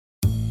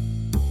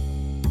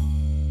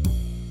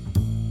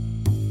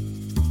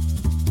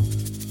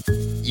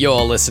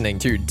You're listening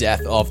to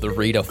Death of the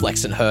Reader.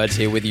 Flex and Herds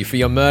here with you for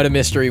your Murder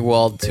Mystery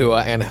World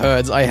Tour. And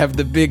Herds, I have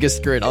the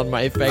biggest grin on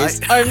my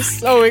face. I'm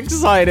so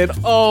excited.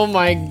 Oh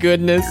my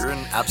goodness. You're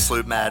an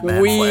absolute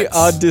madman, We Flex.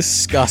 are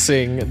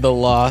discussing the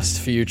last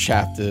few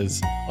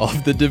chapters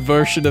of The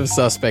Devotion of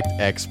Suspect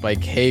X by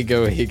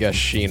Keigo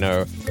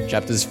Higashino.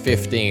 Chapters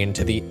 15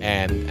 to the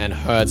end. And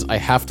Herds, I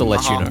have to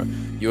let you know,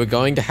 you are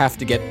going to have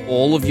to get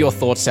all of your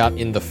thoughts out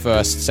in the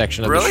first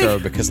section of the show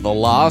because the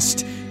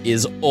last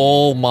is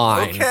all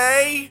mine.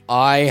 Okay.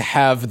 I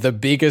have the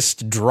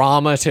biggest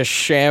drama to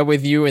share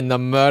with you in the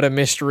murder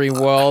mystery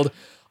world.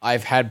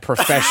 I've had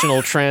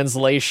professional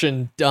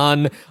translation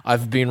done.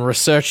 I've been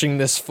researching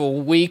this for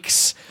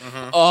weeks.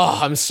 Oh,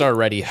 I'm so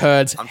ready.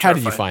 Herds, how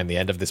did you find the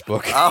end of this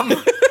book?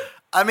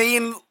 I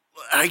mean,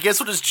 I guess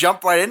we'll just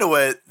jump right into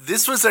it.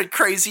 This was a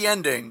crazy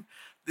ending.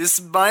 This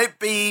might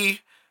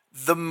be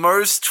the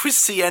most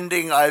twisty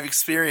ending I've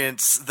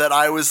experienced that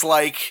I was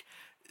like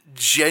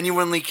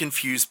genuinely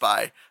confused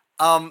by.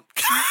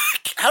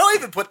 How do I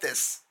even put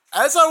this?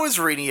 As I was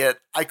reading it,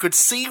 I could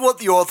see what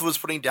the author was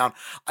putting down.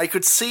 I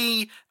could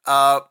see,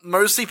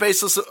 mostly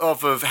based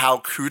off of how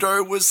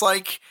Kudo was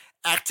like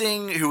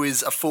acting, who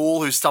is a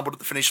fool who stumbled at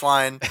the finish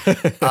line.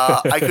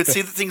 I could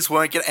see that things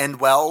weren't going to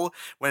end well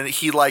when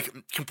he like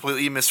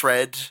completely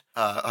misread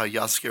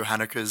Yasuko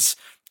Hanuka's,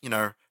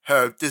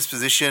 her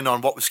disposition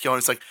on what was going on.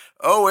 It's like,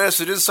 oh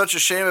yes, it is such a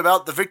shame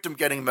about the victim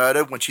getting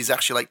murdered, when she's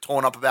actually like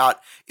torn up about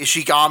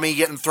Ishigami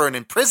getting thrown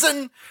in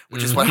prison,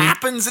 which is what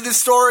happens in this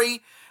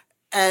story.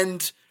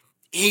 And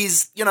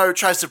he's,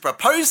 tries to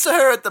propose to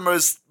her at the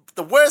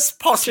worst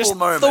possible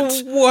moment.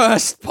 The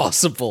worst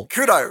possible.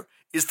 Kudo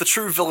is the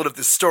true villain of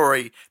this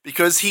story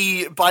because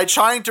he, by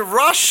trying to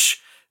rush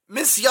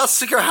Miss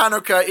Yasuko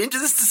Hanuka into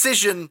this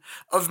decision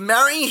of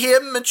marrying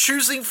him and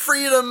choosing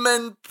freedom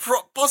and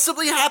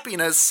possibly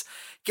happiness,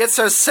 gets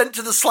her sent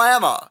to the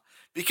slammer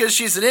because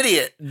she's an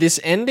idiot. This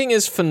ending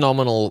is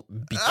phenomenal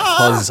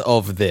because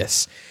of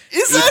this.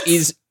 It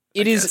is.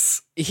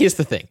 Here's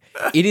the thing.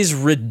 It is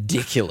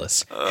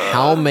ridiculous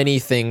how many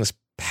things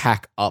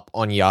pack up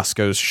on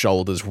Yasuko's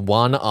shoulders,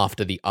 one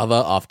after the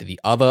other, after the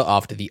other,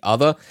 after the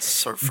other.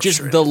 So frustrating.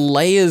 Just the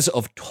layers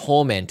of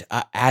torment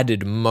are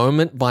added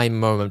moment by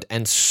moment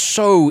and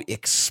so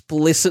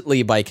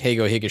explicitly by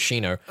Keigo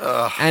Higashino.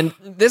 And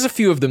there's a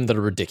few of them that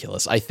are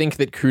ridiculous. I think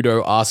that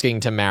Kudo asking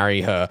to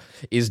marry her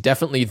is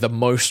definitely the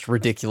most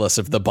ridiculous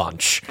of the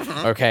bunch,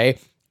 okay?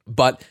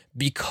 But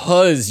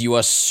because you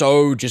are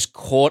so just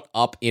caught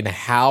up in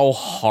how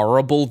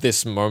horrible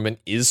this moment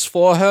is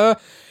for her,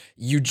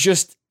 you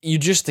just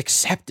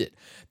accept it,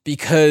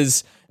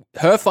 because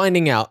her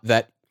finding out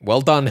that,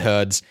 well done,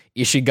 Herds,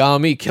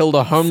 Ishigami killed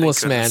a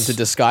homeless man to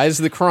disguise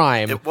the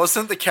crime. It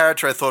wasn't the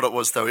character I thought it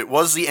was, though. It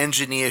was the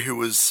engineer who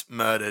was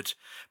murdered.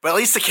 But at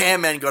least the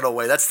can man got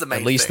away. That's the main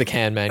thing. At least the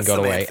can man got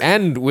away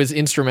and was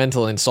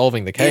instrumental in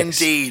solving the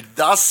case. Indeed.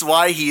 Thus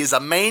why he is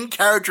a main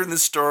character in the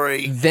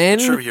story. Then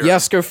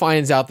Yasuko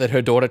finds out that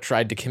her daughter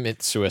tried to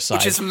commit suicide.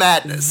 Which is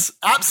madness.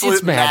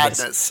 Absolute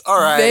madness. All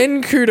right.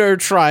 Then Kudo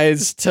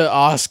tries to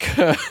ask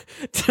her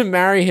to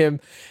marry him.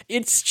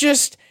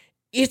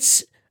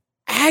 It's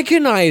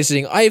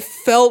agonizing. I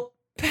felt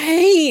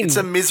pain. It's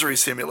a misery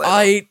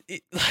simulator.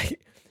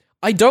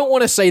 I don't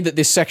want to say that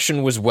this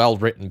section was well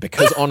written,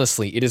 because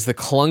honestly, it is the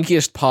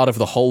clunkiest part of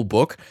the whole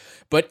book,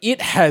 but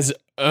it has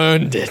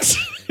earned it.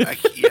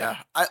 Yeah.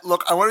 I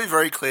want to be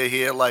very clear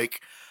here. Like,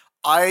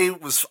 I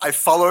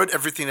followed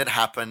everything that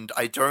happened.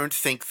 I don't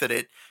think that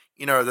it,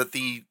 that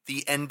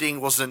the ending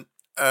wasn't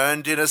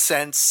earned in a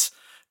sense,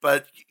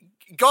 but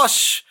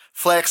gosh,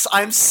 Flex,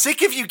 I'm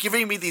sick of you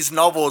giving me these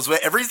novels where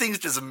everything's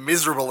just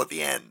miserable at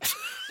the end.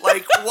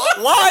 Like,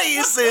 why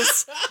is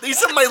this?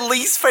 These are my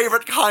least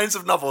favorite kinds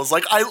of novels.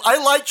 Like,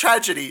 I like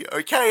tragedy,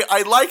 okay?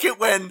 I like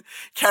it when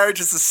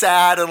characters are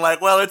sad and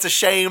like, well, it's a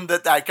shame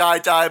that guy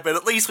died, but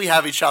at least we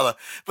have each other.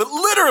 But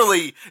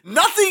literally,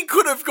 nothing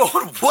could have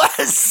gone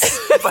worse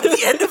by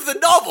the end of the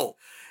novel.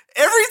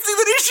 Everything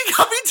that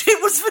Ishigami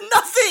did was for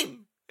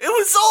nothing. It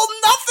was all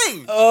nothing.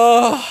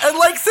 And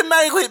like,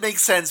 thematically it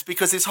makes sense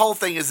because his whole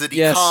thing is that he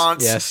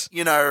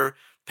can't,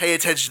 pay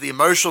attention to the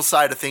emotional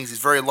side of things. He's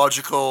very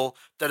logical,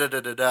 and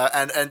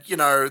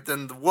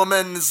then the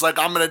woman is like,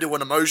 I'm going to do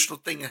an emotional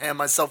thing and hand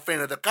myself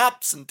into the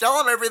cups and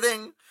tell him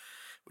everything,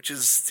 which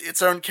is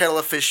its own kettle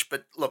of fish.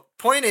 But look,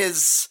 point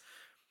is,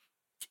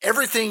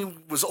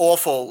 everything was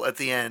awful at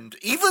the end.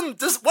 Even,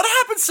 what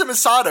happens to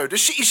Misato?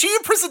 Is she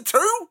in prison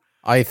too?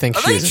 I think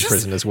she's in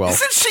prison as well.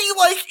 Isn't she,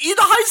 like, in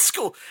high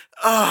school?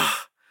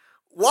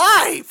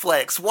 Why,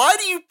 Flex? Why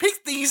do you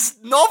pick these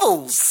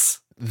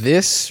novels?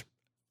 This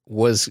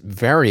was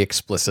very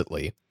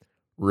explicitly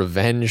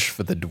revenge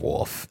for the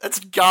dwarf. That's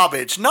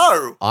garbage.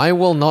 No! I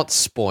will not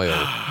spoil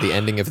the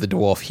ending of the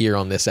dwarf here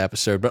on this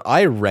episode, but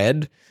I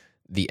read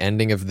the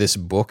ending of this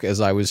book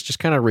as I was just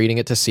kind of reading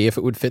it to see if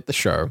it would fit the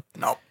show.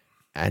 Nope.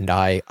 And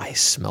I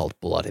smelled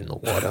blood in the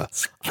water.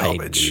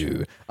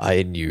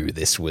 I knew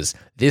this was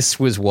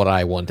what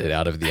I wanted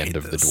out of the end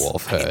of the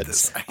Dwarf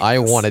Herds. I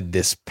wanted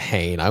this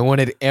pain. I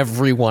wanted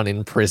everyone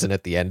in prison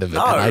at the end of it,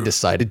 and I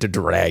decided to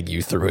drag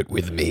you through it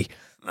with me.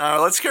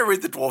 No, let's go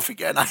read The Dwarf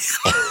again. This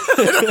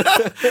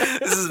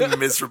is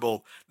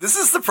miserable. This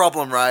is the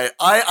problem, right?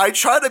 I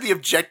try to be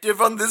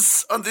objective on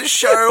this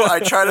show. I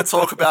try to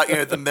talk about,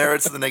 the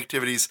merits and the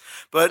negativities.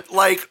 But,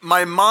 like,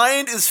 my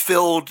mind is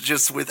filled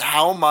just with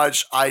how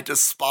much I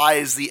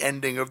despise the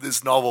ending of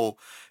this novel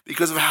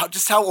because of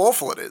how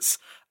awful it is.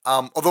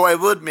 Although I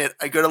will admit,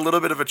 I got a little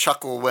bit of a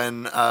chuckle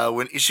when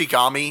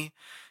Ishigami,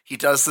 he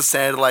does the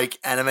standard, like,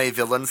 anime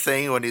villain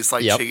thing when he's,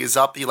 like, cheers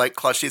up, he, like,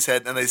 clutched his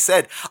head, and I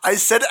said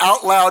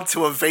out loud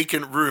to a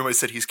vacant room, I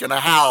said, he's gonna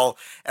howl,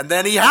 and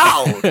then he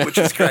howled, which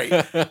is great.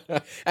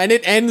 And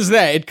it ends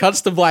there. It cuts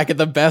to black at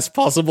the best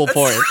possible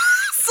point.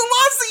 It's the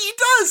last thing he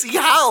does. He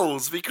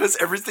howls because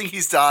everything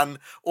he's done,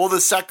 all the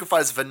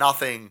sacrifice for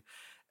nothing,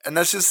 and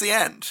that's just the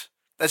end.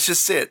 That's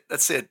just it.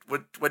 That's it.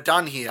 We're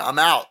done here. I'm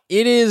out.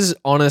 It is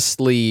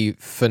honestly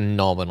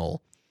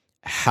phenomenal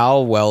how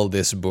well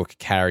this book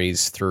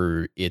carries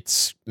through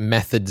its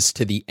methods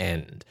to the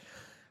end.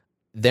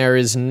 There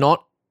is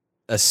not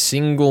a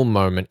single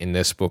moment in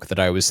this book that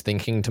I was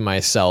thinking to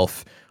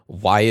myself,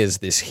 why is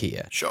this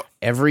here? Sure.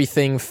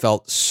 Everything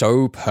felt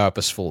so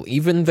purposeful.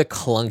 Even the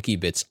clunky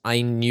bits,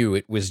 I knew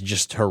it was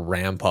just to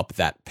ramp up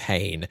that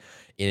pain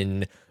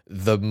in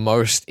the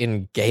most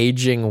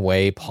engaging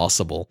way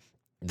possible.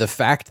 The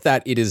fact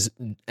that it is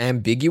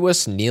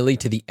ambiguous nearly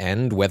to the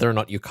end whether or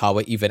not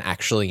Yukawa even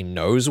actually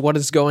knows what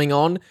is going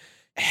on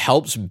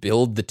helps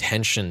build the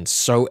tension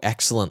so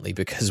excellently,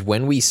 because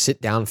when we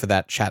sit down for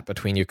that chat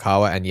between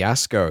Yukawa and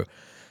Yasuko,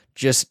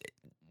 just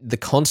the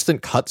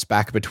constant cuts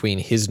back between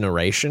his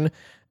narration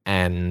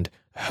and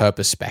her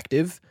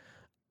perspective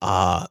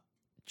are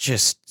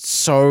just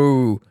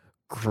so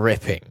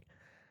gripping.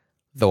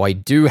 Though I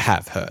do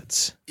have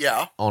hurts.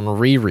 Yeah. On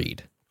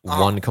reread,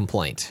 one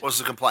complaint. What's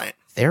the complaint?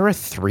 There are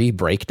 3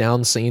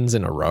 breakdown scenes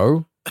in a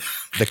row.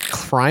 The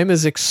crime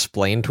is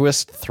explained to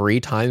us 3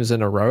 times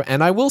in a row.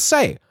 And I will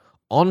say,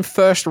 on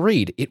first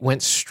read, it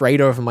went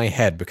straight over my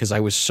head because I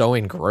was so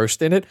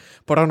engrossed in it.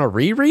 But on a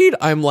reread,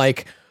 I'm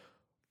like,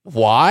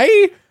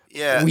 why?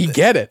 Yeah. We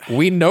get it.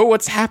 We know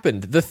what's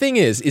happened. The thing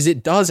is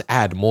it does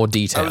add more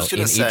detail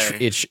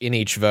in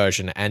each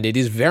version. And it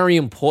is very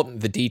important,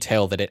 the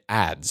detail that it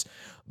adds.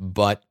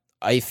 But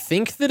I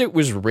think that it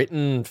was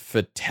written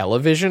for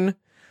television.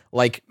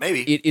 Like,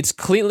 maybe it's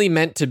clearly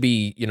meant to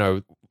be,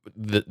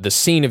 the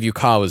scene of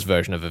Yukawa's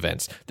version of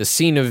events, the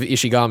scene of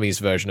Ishigami's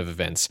version of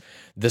events,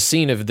 the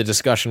scene of the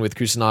discussion with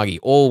Kusanagi,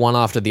 all one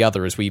after the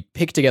other as we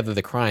pick together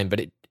the crime.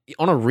 But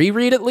on a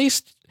reread, at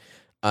least,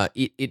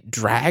 it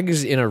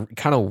drags in a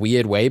kind of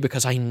weird way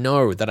because I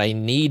know that I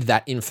need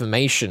that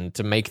information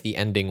to make the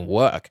ending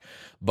work.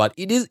 But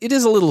it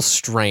is a little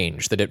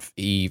strange that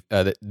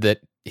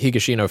that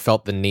Higashino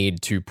felt the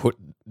need to put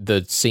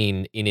the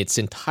scene in its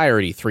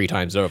entirety 3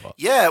 times over.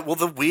 Yeah, well,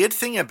 the weird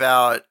thing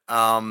about,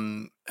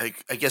 I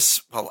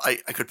guess, well, I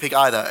could pick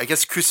either. I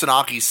guess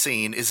Kusanagi's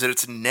scene is that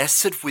it's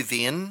nested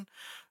within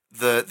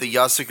the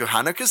Yasuko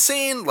Hanuka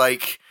scene.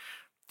 Like,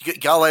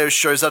 Galileo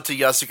shows up to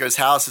Yasuko's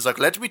house, he's like,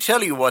 let me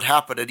tell you what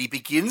happened, and he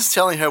begins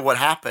telling her what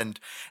happened,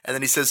 and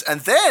then he says,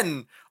 and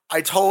then I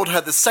told her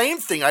the same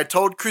thing I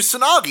told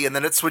Kusanagi, and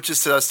then it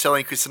switches to us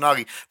telling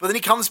Kusanagi. But then he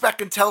comes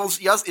back and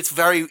tells Yas. It's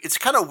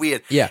kind of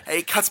weird. Yeah.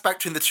 It cuts back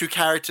between the 2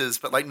 characters,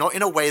 but like not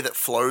in a way that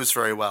flows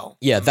very well.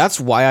 Yeah, that's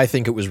why I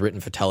think it was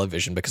written for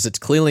television, because it's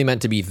clearly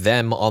meant to be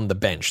them on the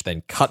bench,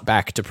 then cut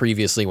back to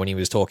previously when he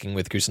was talking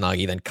with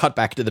Kusanagi, then cut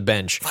back to the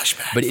bench.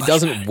 But it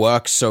doesn't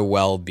work so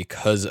well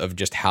because of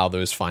just how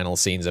those final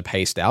scenes are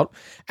paced out.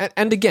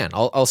 And again,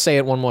 I'll say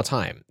it one more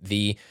time.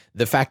 The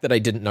fact that I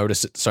didn't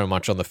notice it so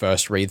much on the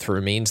first read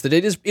through means that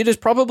it is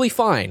probably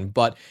fine,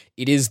 but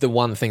it is the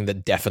one thing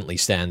that definitely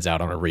stands out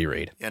on a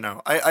reread.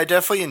 I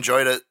definitely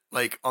enjoyed it.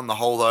 Like, on the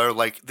whole, though,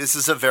 like, this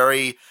is a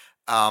very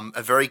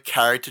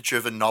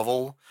character-driven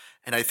novel,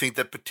 and I think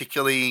that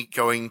particularly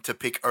going to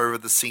pick over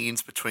the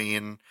scenes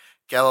between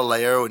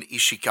Galileo and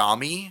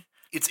Ishigami,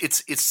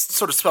 it's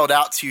sort of spelled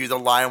out to you, the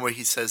line where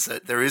he says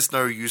that there is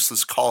no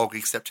useless cog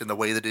except in the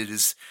way that it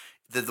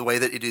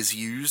is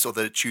used, or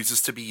that it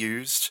chooses to be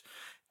used.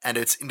 And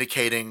it's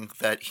indicating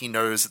that he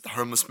knows that the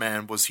homeless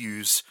man was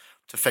used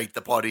to fake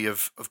the body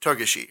of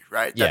Togashi,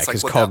 right? Yeah,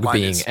 because Cog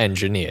being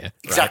engineer.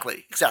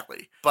 Exactly.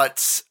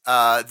 But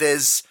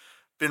there's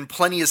been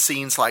plenty of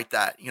scenes like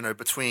that,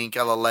 between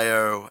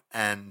Galileo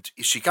and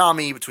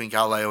Ishigami, between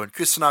Galileo and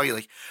Kusanagi.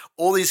 Like,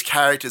 all these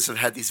characters have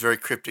had these very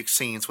cryptic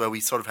scenes where we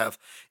sort of have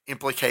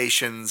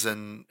implications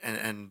and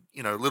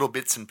little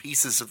bits and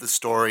pieces of the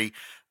story,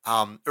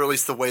 or at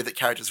least the way that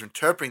characters are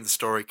interpreting the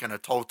story kind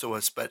of told to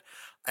us. But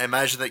I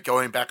imagine that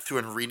going back through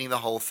and reading the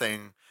whole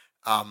thing,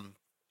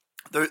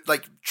 they're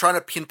like trying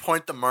to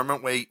pinpoint the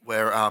moment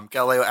where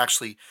Galileo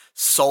actually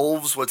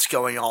solves what's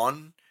going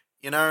on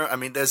You know, I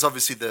mean, there's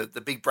obviously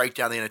the big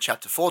breakdown at the end of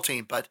chapter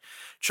 14, but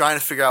trying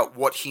to figure out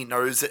what he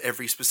knows at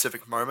every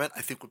specific moment,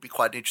 I think would be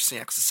quite an interesting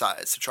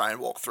exercise to try and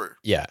walk through.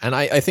 Yeah, and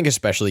I think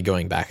especially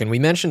going back, and we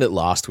mentioned it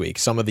last week,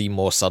 some of the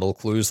more subtle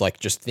clues, like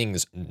just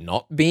things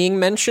not being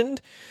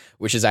mentioned,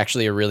 which is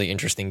actually a really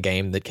interesting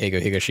game that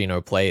Keigo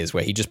Higashino plays,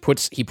 where he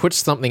puts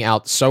something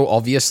out so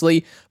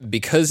obviously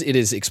because it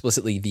is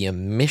explicitly the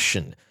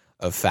omission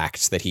of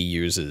facts that he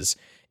uses.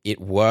 It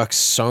works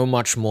so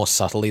much more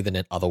subtly than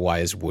it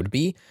otherwise would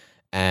be.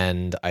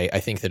 And I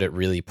think that it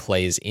really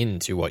plays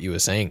into what you were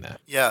saying there.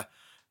 Yeah.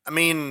 I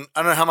mean,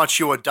 I don't know how much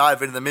you would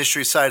dive into the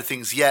mystery side of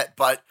things yet,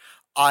 but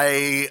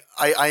I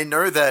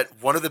know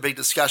that one of the big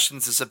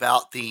discussions is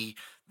about the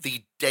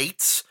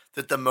dates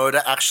that the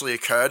murder actually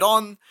occurred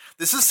on.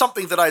 This is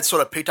something that I'd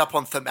sort of picked up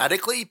on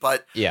thematically,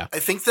 but yeah. I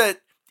think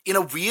that in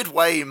a weird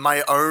way,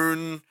 my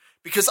own...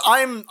 Because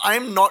I'm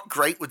not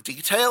great with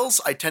details.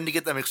 I tend to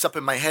get them mixed up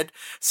in my head.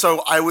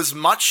 So I was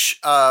much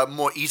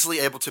more easily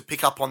able to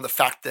pick up on the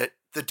fact that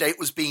the date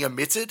was being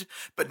omitted,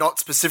 but not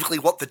specifically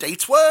what the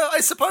dates were,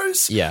 I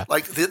suppose. Yeah.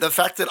 Like the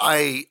fact that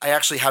I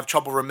actually have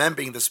trouble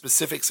remembering the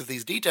specifics of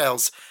these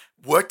details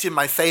worked in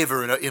my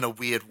favor in a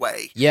weird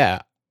way.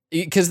 Yeah.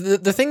 Because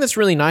the thing that's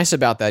really nice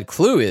about that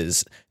clue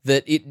is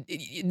that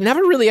it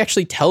never really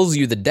actually tells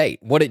you the date.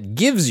 What it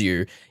gives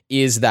you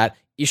is that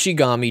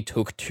Ishigami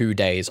took 2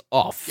 days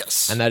off.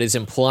 Yes. And that is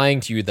implying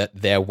to you that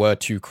there were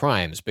 2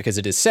 crimes, because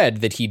it is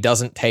said that he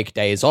doesn't take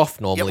days off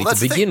normally to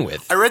begin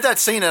with. I read that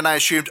scene and I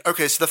assumed,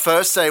 okay, so the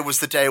first day was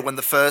the day when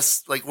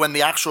when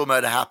the actual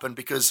murder happened,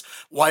 because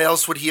why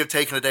else would he have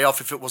taken a day off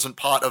if it wasn't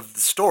part of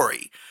the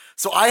story?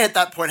 So I, at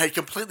that point, had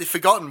completely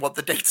forgotten what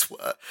the dates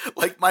were.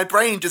 Like, my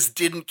brain just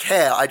didn't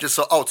care. I just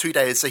thought, 2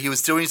 days. So he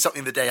was doing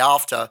something the day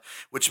after,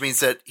 which means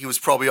that he was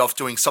probably off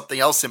doing something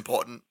else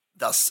important,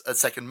 thus a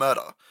second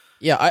murder.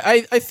 Yeah,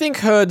 I think,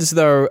 Herds,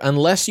 though,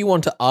 unless you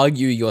want to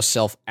argue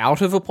yourself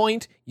out of a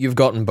point, you've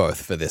gotten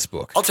both for this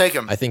book. I'll take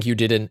him. I think you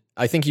did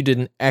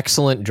an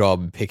excellent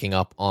job picking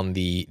up on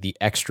the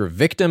extra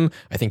victim.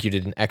 I think you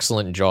did an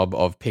excellent job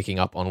of picking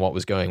up on what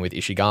was going with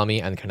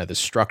Ishigami and kind of the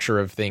structure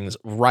of things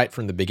right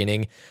from the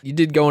beginning. You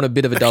did go on a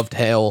bit of a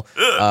dovetail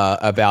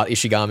about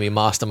Ishigami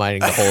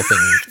masterminding the whole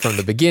thing from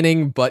the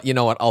beginning, but you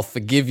know what? I'll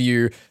forgive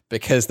you,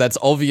 because that's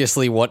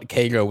obviously what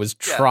Keigo was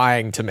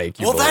trying to make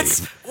you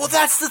believe.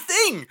 That's the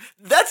thing.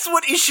 That's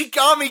what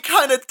Ishigami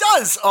kind of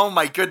does. Oh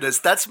my goodness,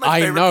 that's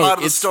my favorite part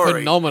of the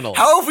story. Phenomenal.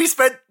 How have we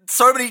spent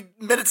so many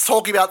minutes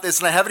talking about this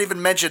and I haven't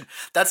even mentioned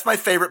that's my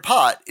favorite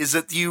part, is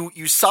that you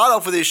start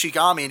off with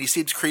Ishigami and he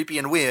seems creepy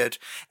and weird,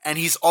 and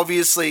he's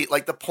obviously,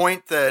 like, the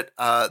point that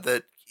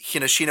that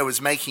Higashino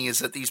is making is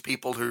that these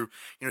people who,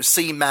 you know,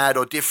 seem mad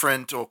or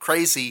different or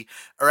crazy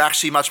are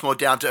actually much more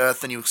down to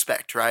earth than you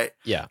expect, right?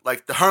 Yeah.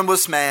 Like the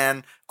homeless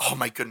man. Oh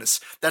my goodness.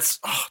 There's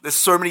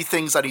so many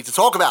things I need to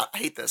talk about. I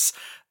hate this.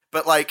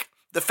 But like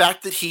the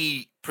fact that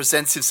he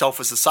presents himself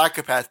as a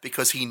psychopath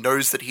because he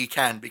knows that he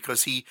can,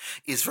 because he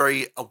is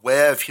very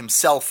aware of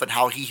himself and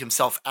how he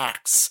himself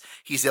acts.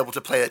 He's able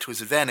to play that to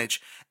his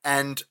advantage.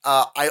 And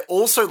I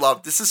also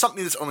love, this is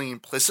something that's only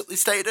implicitly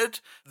stated,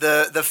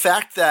 the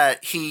fact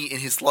that he, in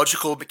his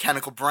logical,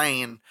 mechanical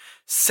brain,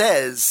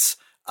 says,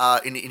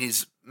 in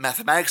his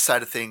mathematics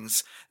side of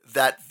things,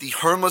 that the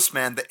homeless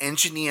man, the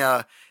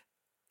engineer,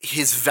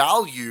 his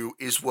value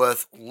is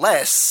worth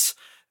less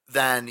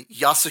than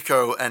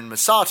Yasuko and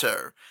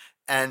Misato.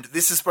 And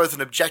this is both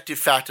an objective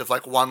fact of,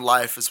 like, one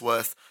life is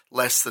worth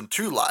less than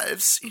 2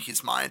 lives in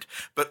his mind,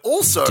 but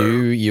also...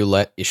 Do you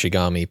let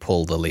Ishigami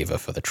pull the lever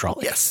for the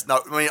trolley? Yes. No,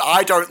 I mean,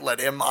 I don't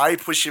let him. I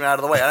push him out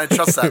of the way. I don't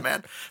trust that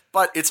man.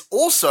 But it's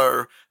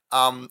also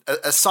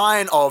a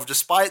sign of,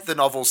 despite the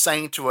novel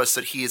saying to us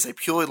that he is a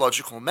purely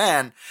logical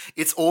man,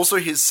 it's also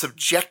his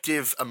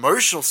subjective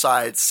emotional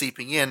side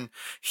seeping in.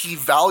 He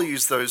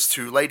values those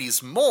 2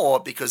 ladies more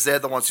because they're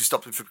the ones who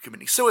stopped him from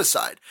committing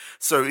suicide.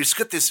 So it's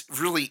got this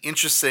really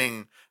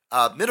interesting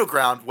middle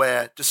ground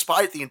where,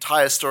 despite the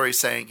entire story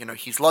saying, you know,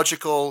 he's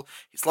logical,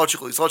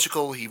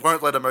 he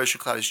won't let emotion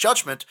cloud his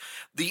judgment,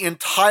 the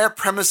entire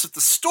premise of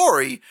the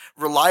story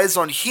relies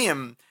on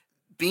him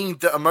being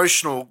the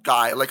emotional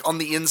guy. Like, on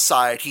the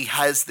inside, he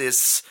has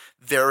this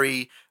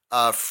very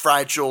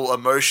fragile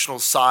emotional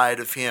side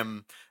of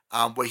him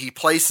where he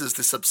places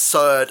this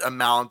absurd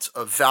amount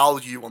of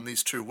value on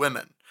these 2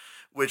 women,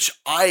 which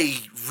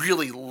I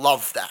really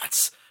love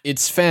that.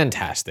 It's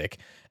fantastic.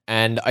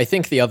 And I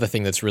think the other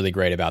thing that's really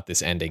great about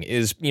this ending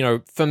is, you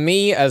know, for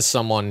me as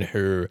someone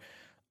who,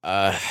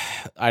 I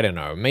don't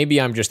know,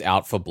 maybe I'm just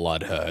out for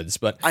blood, Herds,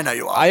 but I know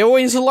you are. I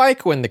always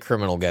like when the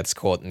criminal gets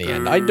caught in the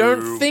end. I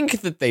don't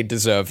think that they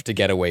deserve to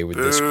get away with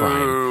this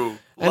crime.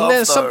 And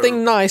there's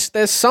something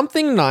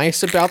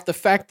nice about the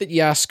fact that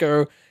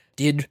Yasuko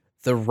did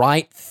the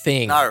right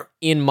thing,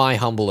 in my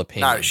humble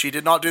opinion. No, she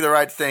did not do the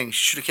right thing.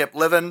 She should have kept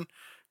living,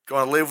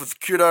 gone to live with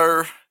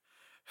Kudo.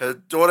 Her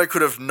daughter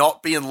could have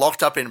not been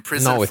locked up in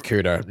prison. Not with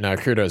Kudo. No,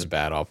 Kudo's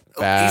bad op.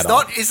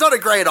 He's not a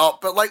great op,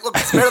 but, like, look,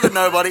 it's better than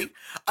nobody.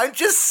 I'm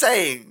just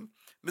saying,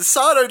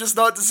 Misato does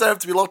not deserve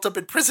to be locked up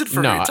in prison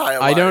for her entire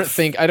life. I don't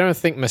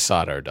think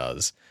Misato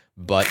does.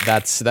 But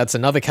that's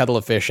another kettle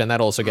of fish, and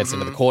that also gets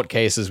into the court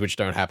cases, which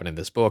don't happen in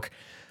this book.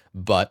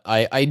 But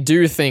I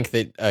do think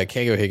that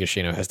Keigo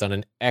Higashino has done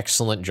an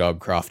excellent job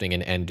crafting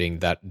an ending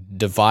that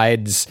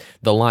divides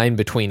the line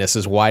between us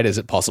as wide as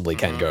it possibly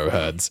can go,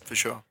 Herds. For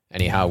sure.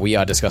 Anyhow, we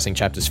are discussing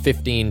chapters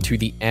 15 to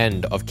the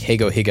end of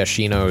Keigo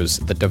Higashino's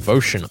The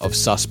Devotion of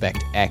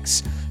Suspect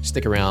X.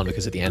 Stick around,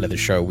 because at the end of the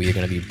show, we are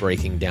going to be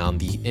breaking down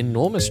the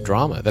enormous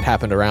drama that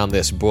happened around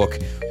this book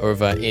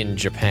over in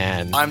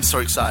Japan. I'm so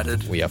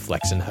excited. We are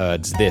Flex and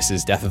Herds. This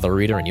is Death of the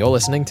Reader, and you're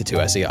listening to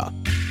 2SER.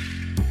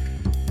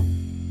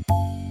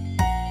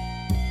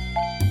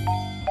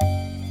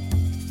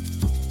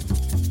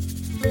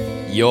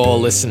 You're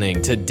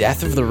listening to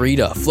Death of the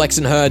Reader. Flex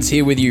and Herds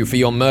here with you for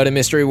your Murder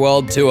Mystery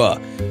World Tour.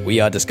 We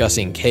are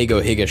discussing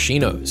Keigo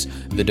Higashino's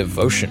The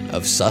Devotion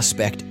of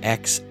Suspect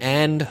X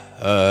and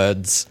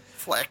Herds.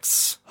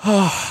 Flex.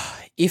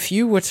 If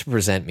you were to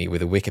present me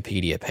with a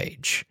Wikipedia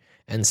page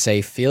and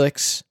say,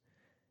 Felix,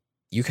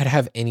 you could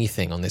have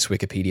anything on this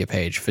Wikipedia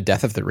page for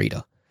Death of the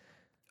Reader,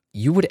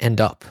 you would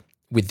end up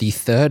with the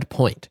third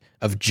point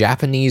of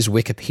Japanese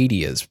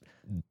Wikipedia's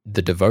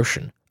The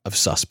Devotion of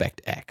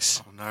Suspect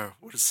X. Oh no,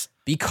 what is...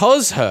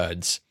 Because,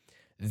 Herds,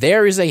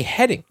 there is a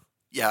heading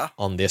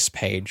on this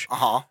page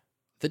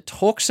that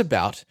talks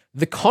about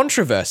the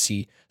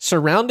controversy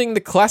surrounding the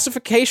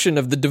classification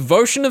of The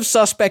Devotion of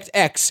Suspect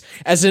X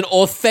as an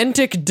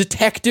authentic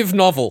detective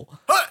novel.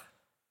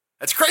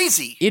 That's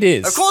crazy. It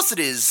is. Of course it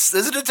is.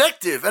 There's a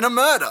detective and a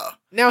murder.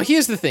 Now,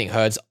 here's the thing,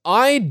 Herds.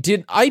 I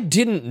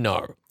didn't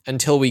know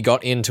until we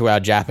got into our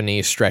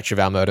Japanese stretch of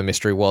our Murder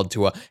Mystery World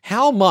Tour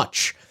how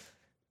much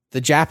the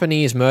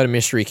Japanese murder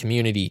mystery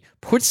community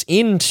puts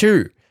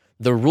into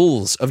the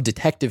rules of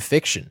detective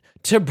fiction.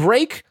 To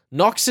break,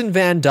 Knox and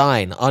Van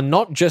Dyne are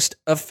not just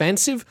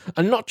offensive,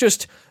 are not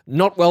just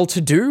not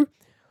well-to-do,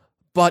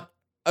 but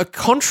are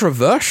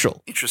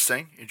controversial.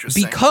 Interesting.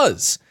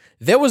 Because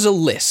there was a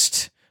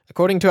list,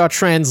 according to our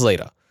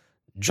translator,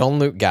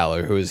 Jean-Luc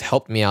Gallo, who has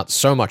helped me out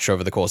so much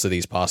over the course of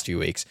these past few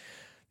weeks,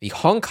 the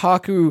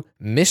Honkaku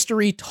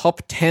Mystery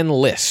Top 10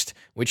 list,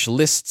 which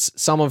lists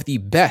some of the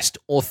best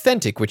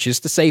authentic, which is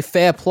to say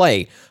fair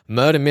play,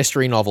 murder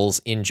mystery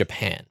novels in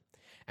Japan.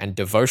 And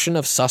Devotion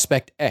of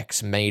Suspect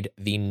X made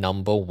the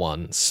number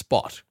one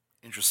spot.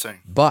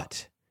 Interesting.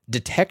 But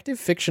detective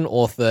fiction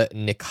author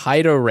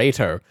Nikaido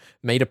Reito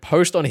made a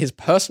post on his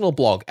personal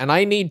blog, and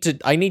I need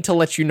to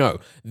let you know,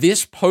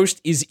 this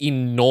post is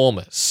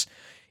enormous.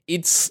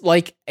 It's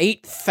like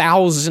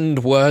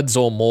 8,000 words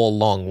or more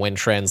long when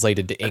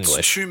translated to English.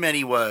 That's too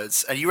many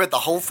words. And you read the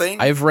whole thing?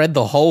 I've read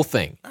the whole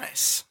thing.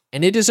 Nice.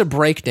 And it is a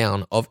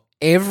breakdown of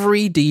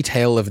every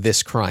detail of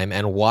this crime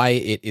and why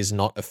it is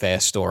not a fair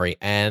story.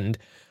 And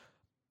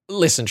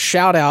listen,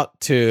 shout out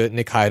to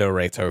Nikaido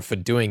Reito for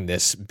doing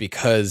this,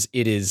 because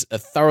it is a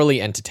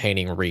thoroughly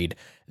entertaining read.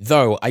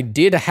 Though I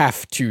did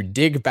have to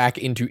dig back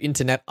into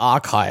Internet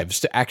Archives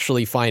to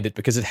actually find it,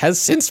 because it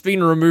has since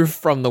been removed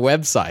from the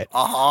website.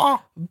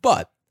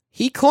 But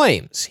he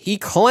claims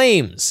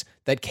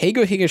that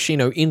Keigo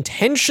Higashino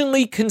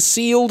intentionally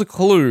concealed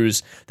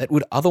clues that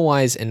would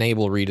otherwise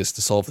enable readers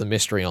to solve the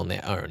mystery on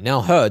their own. Now,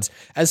 Herds,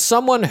 as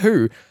someone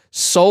who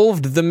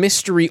solved the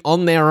mystery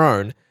on their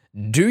own,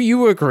 do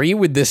you agree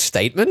with this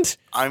statement?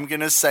 I'm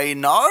gonna say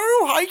no,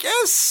 I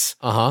guess.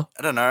 I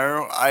don't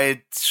know.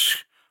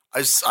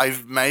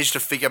 I've managed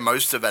to figure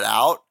most of it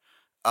out.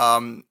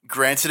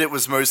 Granted, it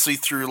was mostly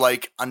through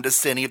like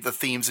understanding of the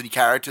themes and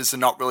characters,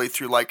 and not really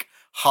through like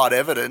hard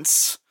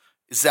evidence.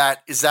 Is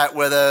that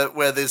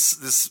where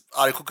this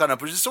article kind of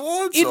pushes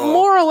towards? It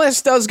more or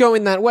less does go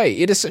in that way.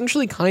 It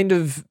essentially kind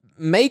of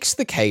makes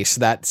the case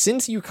that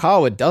since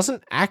Yukawa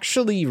doesn't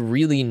actually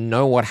really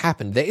know what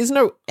happened, there is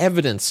no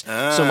evidence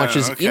so much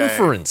as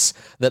inference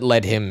that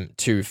led him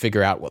to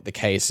figure out what the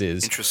case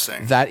is.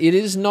 Interesting. That it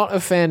is not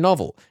a fair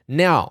novel.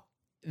 Now,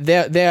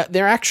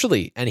 they're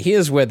actually, and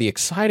here's where the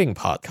exciting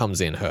part comes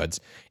in, Herds,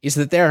 is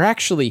that there are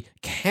actually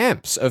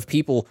camps of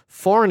people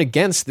for and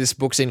against this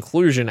book's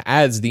inclusion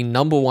as the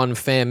number one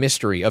fair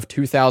mystery of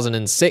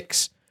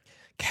 2006.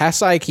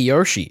 Kasai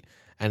Kiyoshi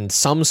and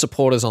some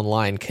supporters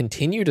online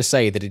continue to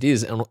say that it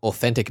is an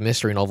authentic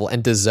mystery novel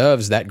and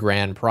deserves that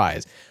grand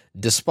prize,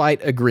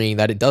 despite agreeing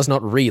that it does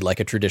not read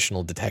like a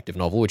traditional detective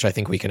novel, which I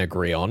think we can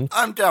agree on.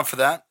 I'm down for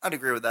that. I'd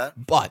agree with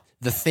that. But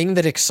the thing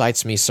that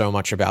excites me so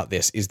much about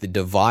this is the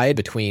divide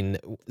between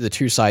the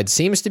two sides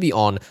seems to be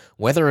on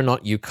whether or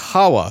not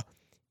Yukawa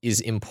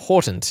is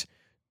important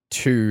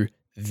to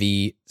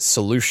the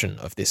solution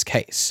of this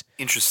case.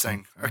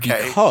 Interesting.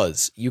 Okay.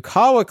 Because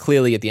Yukawa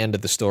clearly at the end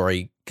of the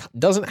story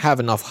doesn't have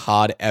enough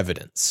hard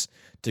evidence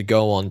to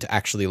go on to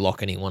actually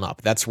lock anyone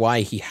up. That's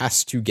why he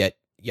has to get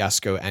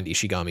Yasuko and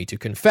Ishigami to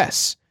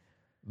confess.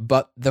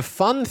 But the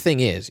fun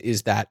thing is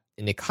that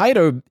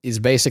Nikaido is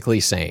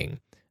basically saying,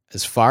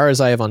 as far as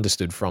I have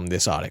understood from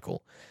this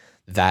article,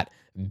 that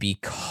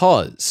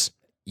because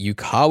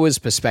Yukawa's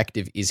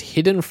perspective is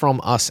hidden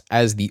from us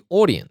as the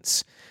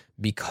audience,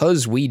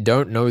 because we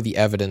don't know the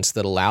evidence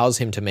that allows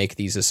him to make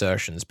these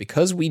assertions,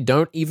 because we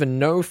don't even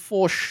know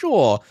for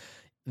sure,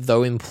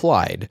 though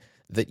implied,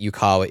 that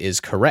Yukawa is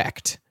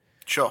correct.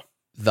 Sure.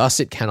 Thus,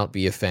 it cannot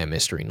be a fair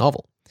mystery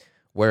novel.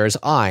 Whereas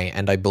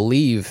I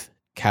believe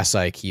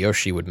Kasai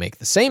Kiyoshi would make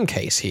the same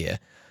case here,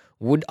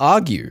 would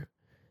argue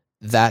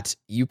that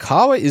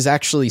Yukawa is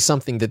actually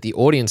something that the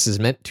audience is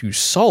meant to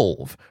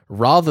solve,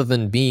 rather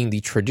than being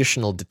the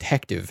traditional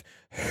detective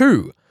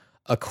who,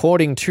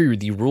 according to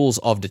the rules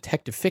of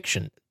detective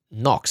fiction,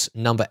 Knox,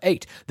 number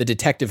 8, the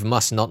detective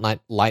must not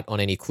light on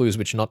any clues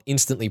which are not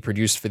instantly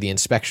produced for the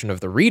inspection of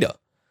the reader.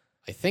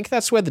 I think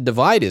that's where the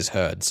divide is,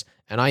 Herds,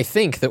 and I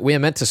think that we're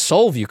meant to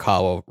solve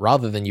Yukawa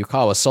rather than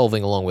Yukawa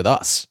solving along with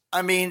us.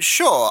 I mean,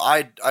 sure,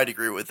 I'd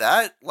agree with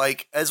that.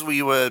 Like, as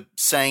we were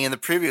saying in the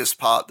previous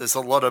part, there's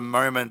a lot of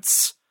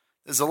moments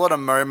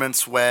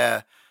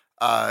where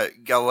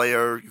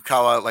Galileo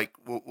Yukawa, like,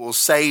 will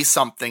say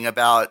something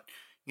about,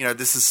 you know,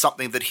 this is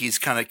something that he's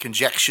kind of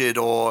conjectured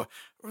or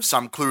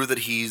some clue that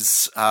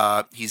he's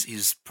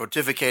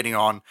pontificating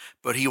on,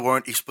 but he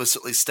won't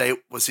explicitly state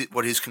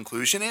what his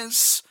conclusion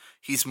is.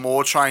 He's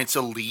more trying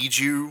to lead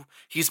you.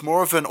 He's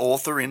more of an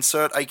author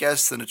insert, I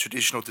guess, than a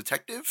traditional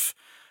detective.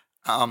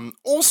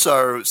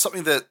 Also,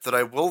 something that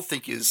I will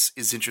think is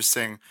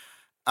interesting.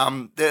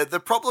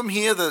 The problem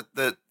here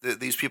that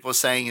these people are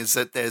saying is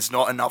that there's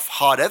not enough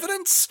hard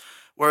evidence.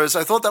 Whereas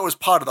I thought that was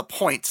part of the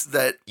point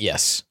that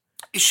yes,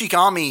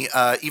 Ishigami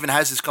even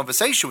has this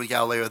conversation with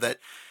Galileo that,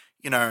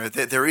 you know,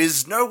 there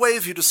is no way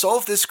for you to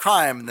solve this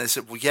crime. And they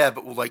said, well, yeah,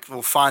 but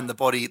we'll find the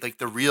body, like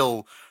the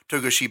real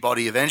Togoshi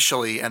body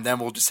eventually, and then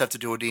we'll just have to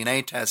do a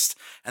DNA test,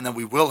 and then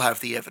we will have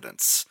the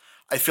evidence.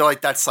 I feel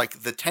like that's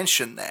like the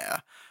tension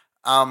there.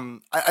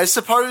 I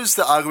suppose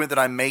the argument that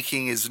I'm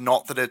making is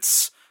not that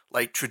it's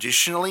like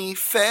traditionally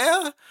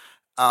fair,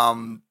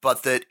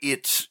 but that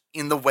it,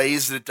 in the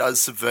ways that it does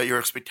subvert your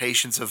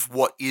expectations of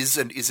what is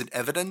and isn't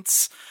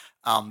evidence,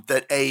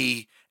 that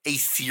a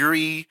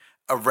theory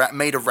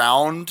made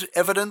around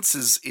evidence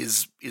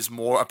is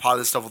more a part of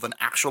this novel than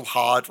actual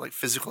hard, like,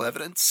 physical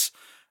evidence.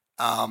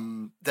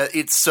 That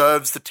it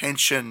serves the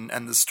tension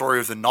and the story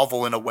of the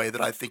novel in a way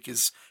that I think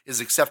is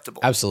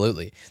acceptable.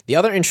 Absolutely. The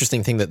other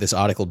interesting thing that this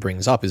article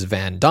brings up is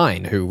Van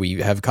Dyne, who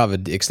we have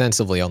covered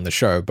extensively on the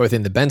show, both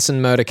in the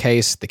Benson murder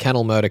case, the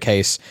Kennel murder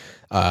case,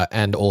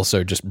 and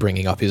also just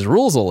bringing up his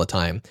rules all the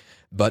time.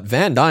 But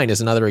Van Dyne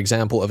is another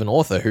example of an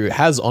author who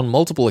has on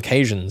multiple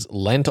occasions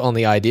lent on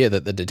the idea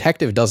that the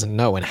detective doesn't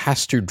know and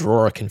has to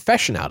draw a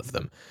confession out of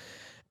them.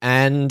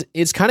 And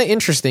it's kind of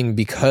interesting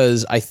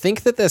because I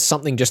think that there's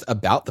something just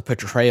about the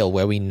portrayal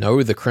where we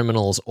know the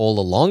criminals all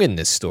along in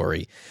this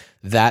story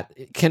that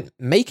can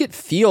make it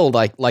feel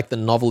like the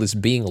novel is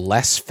being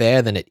less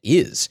fair than it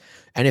is.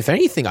 And if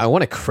anything, I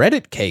want to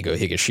credit Keigo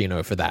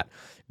Higashino for that,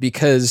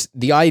 because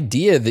the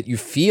idea that you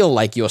feel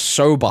like you're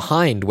so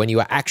behind when you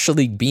are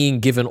actually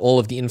being given all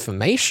of the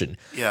information,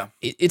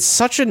 it's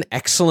such an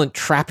excellent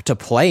trap to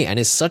play and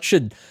is such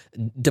a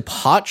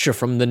departure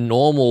from the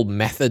normal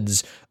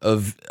methods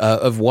of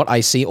what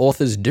I see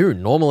authors do.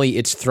 Normally,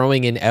 it's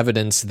throwing in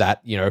evidence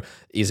that, you know,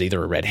 is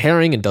either a red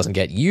herring and doesn't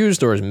get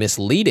used or is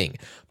misleading.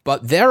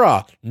 But there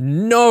are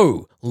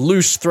no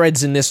loose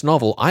threads in this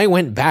novel. I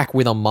went back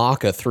with a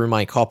marker through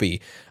my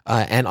copy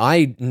and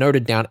I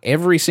noted down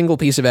every single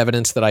piece of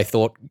evidence that I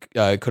thought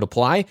could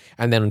apply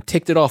and then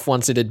ticked it off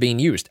once it had been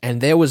used.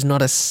 And there was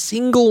not a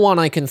single one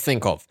I can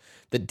think of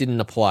that didn't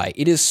apply.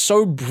 It is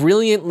so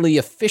brilliantly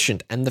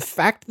efficient, and the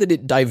fact that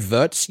it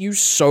diverts you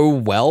so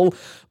well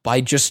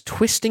by just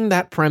twisting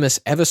that premise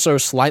ever so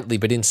slightly,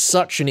 but in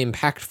such an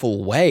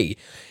impactful way,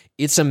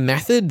 it's a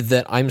method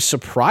that I'm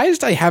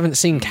surprised I haven't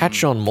seen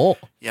catch on more.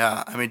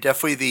 Yeah, I mean,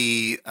 definitely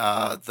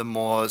the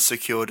more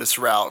circuitous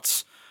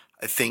route,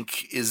 I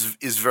think, is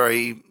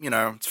very, you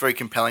know, it's very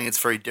compelling. It's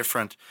very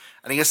different,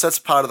 and I guess that's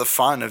part of the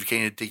fun of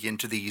getting to dig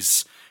into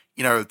these,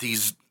 you know,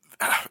 these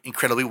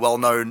incredibly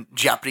well-known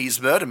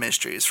Japanese murder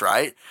mysteries,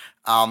 right?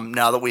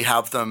 Now that we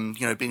have them,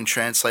 you know, being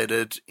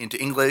translated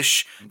into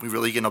English, we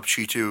really get an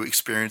opportunity to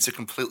experience a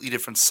completely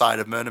different side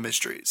of murder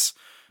mysteries,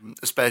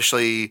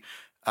 especially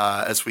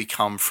as we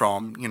come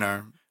from, you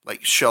know,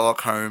 like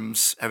Sherlock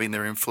Holmes having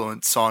their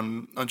influence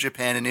on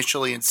Japan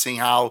initially and seeing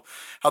how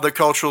the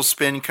cultural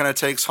spin kind of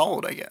takes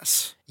hold, I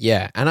guess.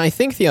 Yeah, and I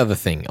think the other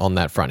thing on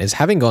that front is,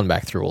 having gone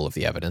back through all of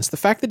the evidence, the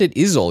fact that it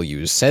is all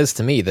used says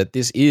to me that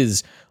this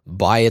is,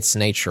 by its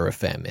nature, a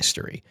fair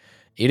mystery.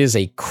 It is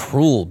a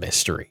cruel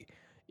mystery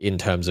in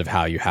terms of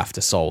how you have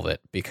to solve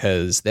it,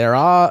 because there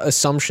are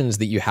assumptions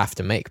that you have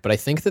to make, but I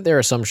think that there are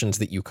assumptions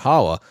that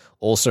Yukawa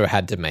also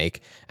had to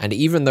make, and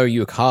even though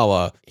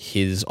Yukawa,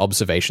 his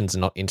observations are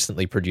not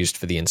instantly produced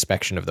for the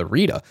inspection of the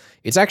reader,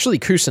 it's actually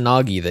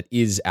Kusanagi that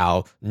is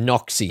our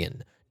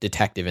Knoxian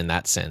detective in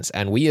that sense,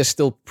 and we are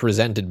still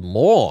presented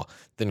more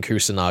than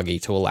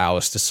Kusanagi to allow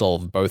us to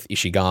solve both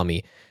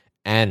Ishigami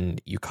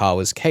and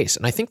Yukawa's case.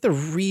 And I think the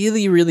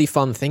really, really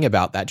fun thing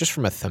about that, just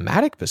from a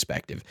thematic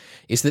perspective,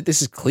 is that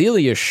this is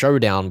clearly a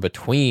showdown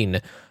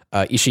between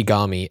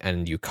Ishigami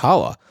and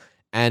Yukawa.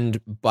 And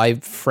by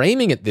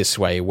framing it this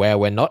way, where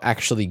we're not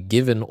actually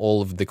given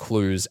all of the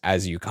clues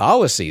as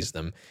Yukawa sees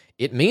them,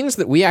 it means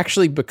that we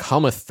actually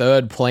become a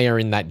third player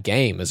in that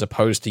game as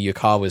opposed to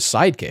Yukawa's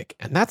sidekick,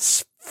 and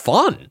that's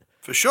fun.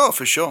 For sure,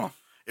 for sure.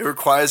 It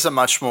requires a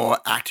much more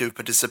active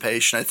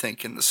participation, I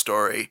think, in the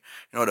story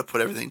in order to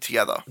put everything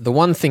together. The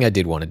one thing I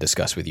did want to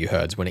discuss with you,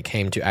 Herds, when it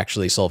came to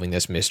actually solving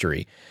this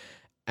mystery,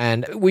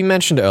 and we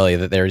mentioned earlier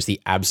that there is the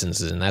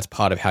absences, and that's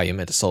part of how you're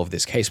meant to solve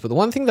this case, but the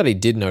one thing that I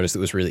did notice that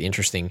was really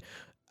interesting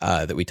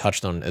that we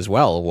touched on as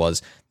well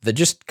was the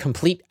just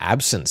complete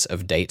absence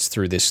of dates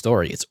through this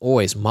story. It's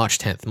always March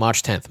 10th,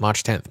 March 10th,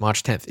 March 10th,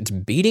 March 10th. It's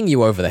beating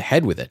you over the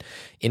head with it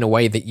in a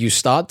way that you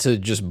start to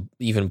just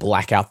even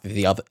black out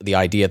the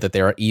idea that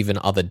there are even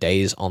other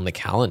days on the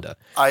calendar.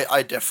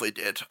 I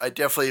definitely did. I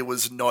definitely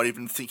was not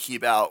even thinking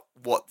about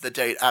what the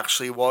date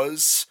actually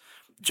was.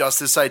 Just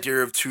this idea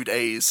of 2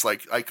 days,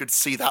 like I could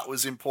see that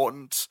was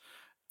important.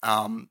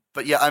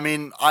 But yeah, I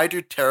mean, I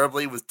do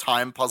terribly with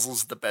time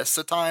puzzles at the best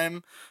of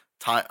time.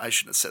 I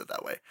shouldn't have said it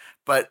that way,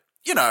 but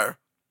you know,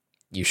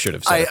 you should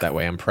have said it that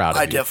way. I'm proud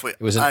of you. Definitely,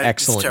 it was an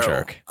excellent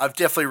joke. I've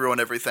definitely ruined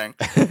everything,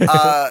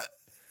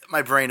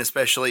 my brain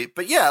especially.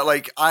 But yeah,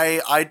 like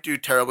I do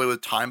terribly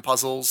with time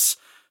puzzles.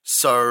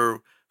 So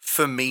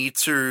for me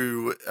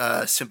to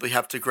simply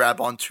have to grab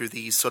onto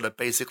these sort of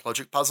basic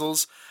logic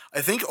puzzles,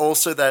 I think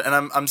also that,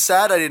 and I'm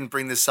sad I didn't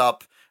bring this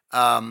up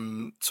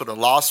sort of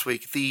last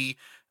week. The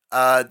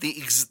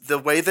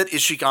way that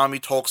Ishigami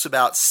talks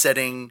about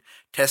setting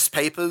test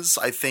papers,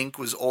 I think,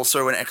 was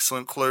also an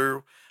excellent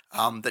clue.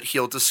 That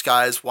he'll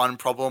disguise one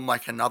problem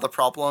like another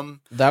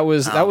problem. That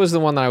was the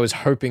one that I was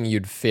hoping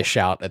you'd fish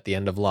out at the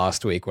end of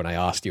last week when I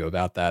asked you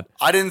about that.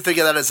 I didn't think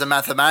of that as a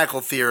mathematical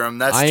theorem.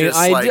 That's I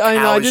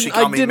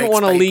didn't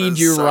want to lead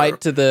you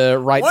right to the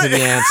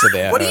answer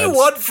there. What do you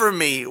want from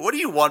me? What do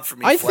you want from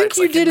me? I think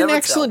you did an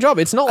excellent job.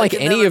 It's not like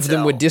any of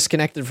them were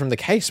disconnected from the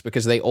case,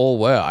 because they all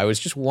were. I was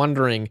just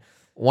wondering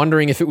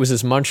if it was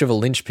as much of a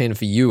linchpin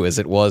for you as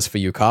it was for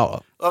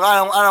Yukawa. Look,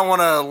 I don't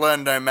want to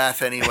learn no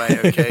math anyway,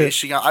 okay?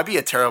 I'd be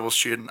a terrible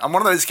student. I'm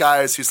one of those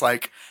guys who's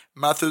like,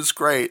 math is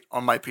great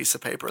on my piece of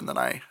paper, and then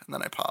I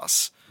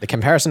pass. The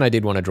comparison I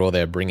did want to draw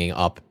there, bringing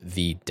up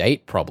the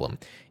date problem,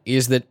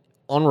 is that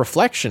on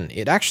reflection,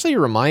 it actually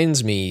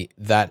reminds me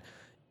that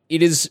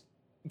it is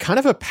kind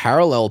of a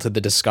parallel to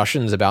the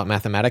discussions about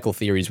mathematical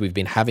theories we've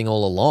been having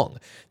all along.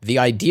 The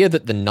idea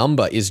that the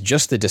number is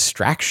just a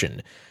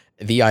distraction.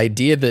 The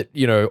idea that,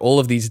 you know, all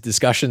of these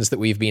discussions that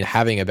we've been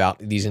having about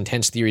these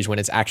intense theories when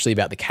it's actually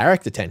about the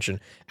character tension,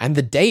 and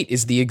the date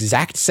is the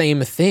exact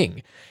same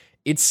thing.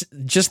 It's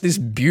just this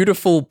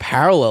beautiful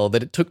parallel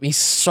that it took me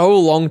so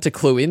long to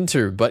clue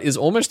into, but is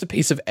almost a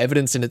piece of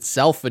evidence in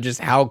itself for just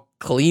how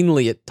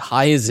cleanly it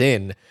ties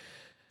in.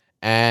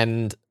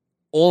 And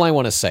all I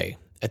want to say,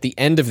 at the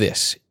end of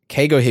this,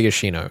 Keigo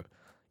Higashino,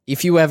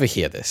 if you ever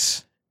hear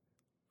this,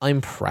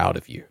 I'm proud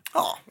of you.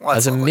 Oh, well,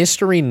 as a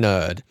mystery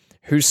nerd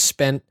who's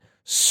spent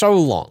so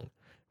long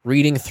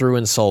reading through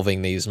and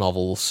solving these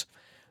novels.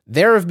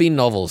 There have been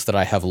novels that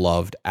I have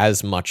loved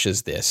as much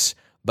as this,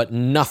 but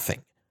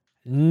nothing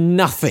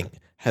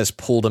has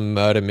pulled a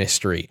murder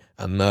mystery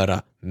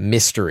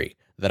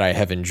that I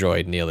have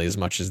enjoyed nearly as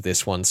much as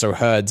this one. So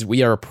Herds,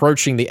 we are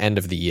approaching the end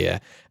of the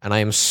year, and I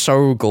am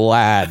so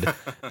glad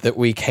that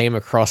we came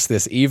across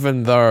this,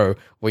 even though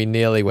we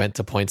nearly went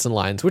to Points and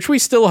Lines, which we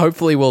still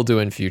hopefully will do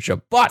in future.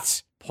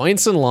 But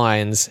Points and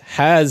Lines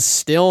has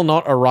still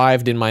not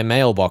arrived in my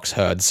mailbox,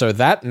 Herds. So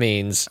that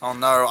means... Oh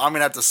no, I'm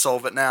going to have to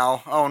solve it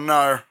now. Oh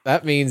no.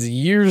 That means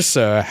you,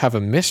 sir, have a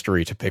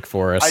mystery to pick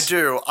for us. I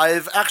do.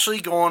 I've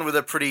actually gone with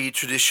a pretty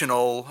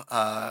traditional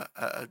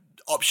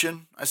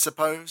option, I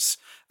suppose.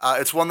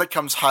 It's one that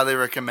comes highly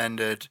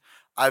recommended.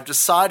 I've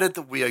decided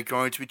that we are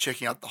going to be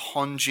checking out the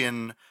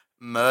Honjin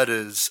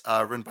Murders,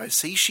 written by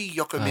Seishi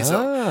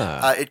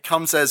Yokomizo. It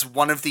comes as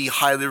one of the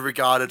highly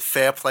regarded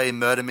fair play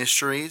murder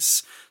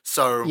mysteries.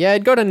 So yeah,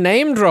 it got a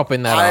name drop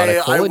in that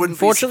article. It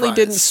unfortunately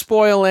didn't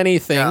spoil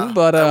anything,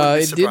 but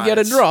it did get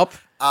a drop.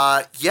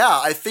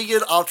 I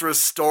figured after a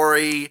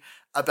story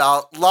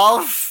about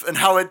love and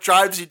how it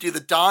drives you to do the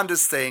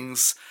darndest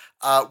things,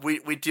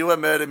 we do a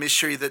murder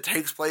mystery that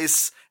takes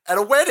place at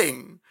a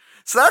wedding.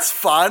 So that's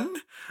fun.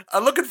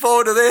 I'm looking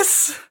forward to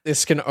this.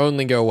 This can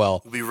only go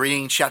well. We'll be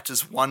reading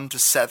chapters 1 to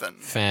 7.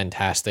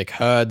 Fantastic.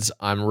 Herds,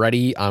 I'm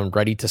ready. I'm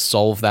ready to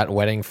solve that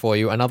wedding for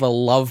you. Another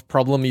love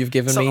problem you've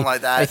given Something me.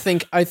 Like that.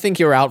 I think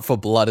you're out for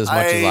blood as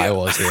much as I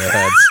was here,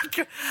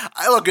 Herds.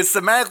 Look, it's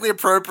thematically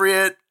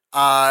appropriate.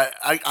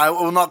 I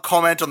will not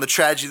comment on the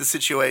tragedy of the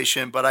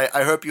situation, but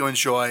I hope you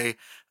enjoy.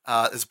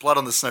 There's blood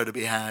on the snow to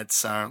be had,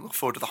 so look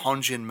forward to the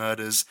Honjin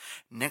Murders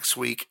next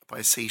week by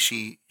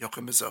Seishi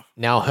Yokomizo.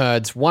 Now,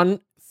 Herds,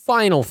 one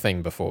final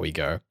thing before we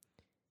go.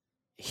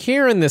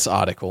 Here in this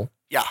article,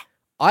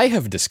 I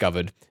have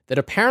discovered that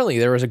apparently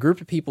there is a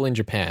group of people in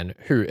Japan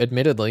who,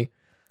 admittedly,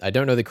 I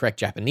don't know the correct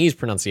Japanese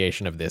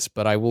pronunciation of this,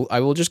 but I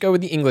will just go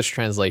with the English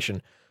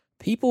translation.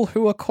 People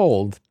who are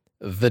called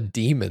the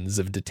demons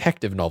of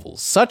detective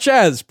novels, such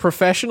as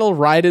professional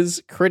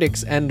writers,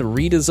 critics, and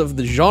readers of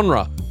the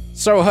genre.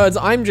 So, Herds,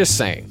 I'm just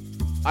saying,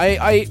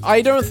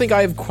 I don't think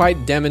I've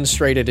quite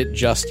demonstrated it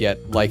just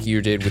yet like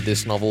you did with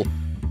this novel,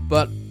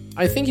 but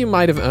I think you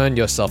might have earned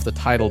yourself the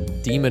title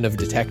Demon of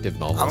Detective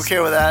Novels. I'm okay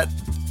with that.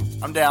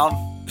 I'm down.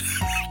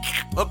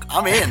 Look,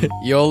 I'm in.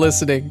 You're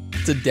listening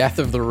to Death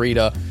of the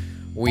Reader.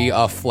 We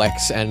are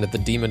Flex, and the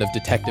Demon of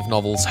Detective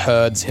Novels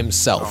herds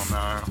himself.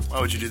 Oh no,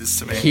 why would you do this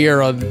to me?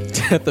 Here on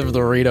Death of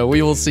the Reader.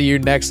 We will see you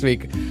next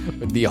week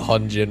with the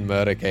Honjin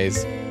murder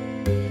case.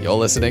 You're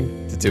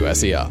listening to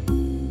 2SER.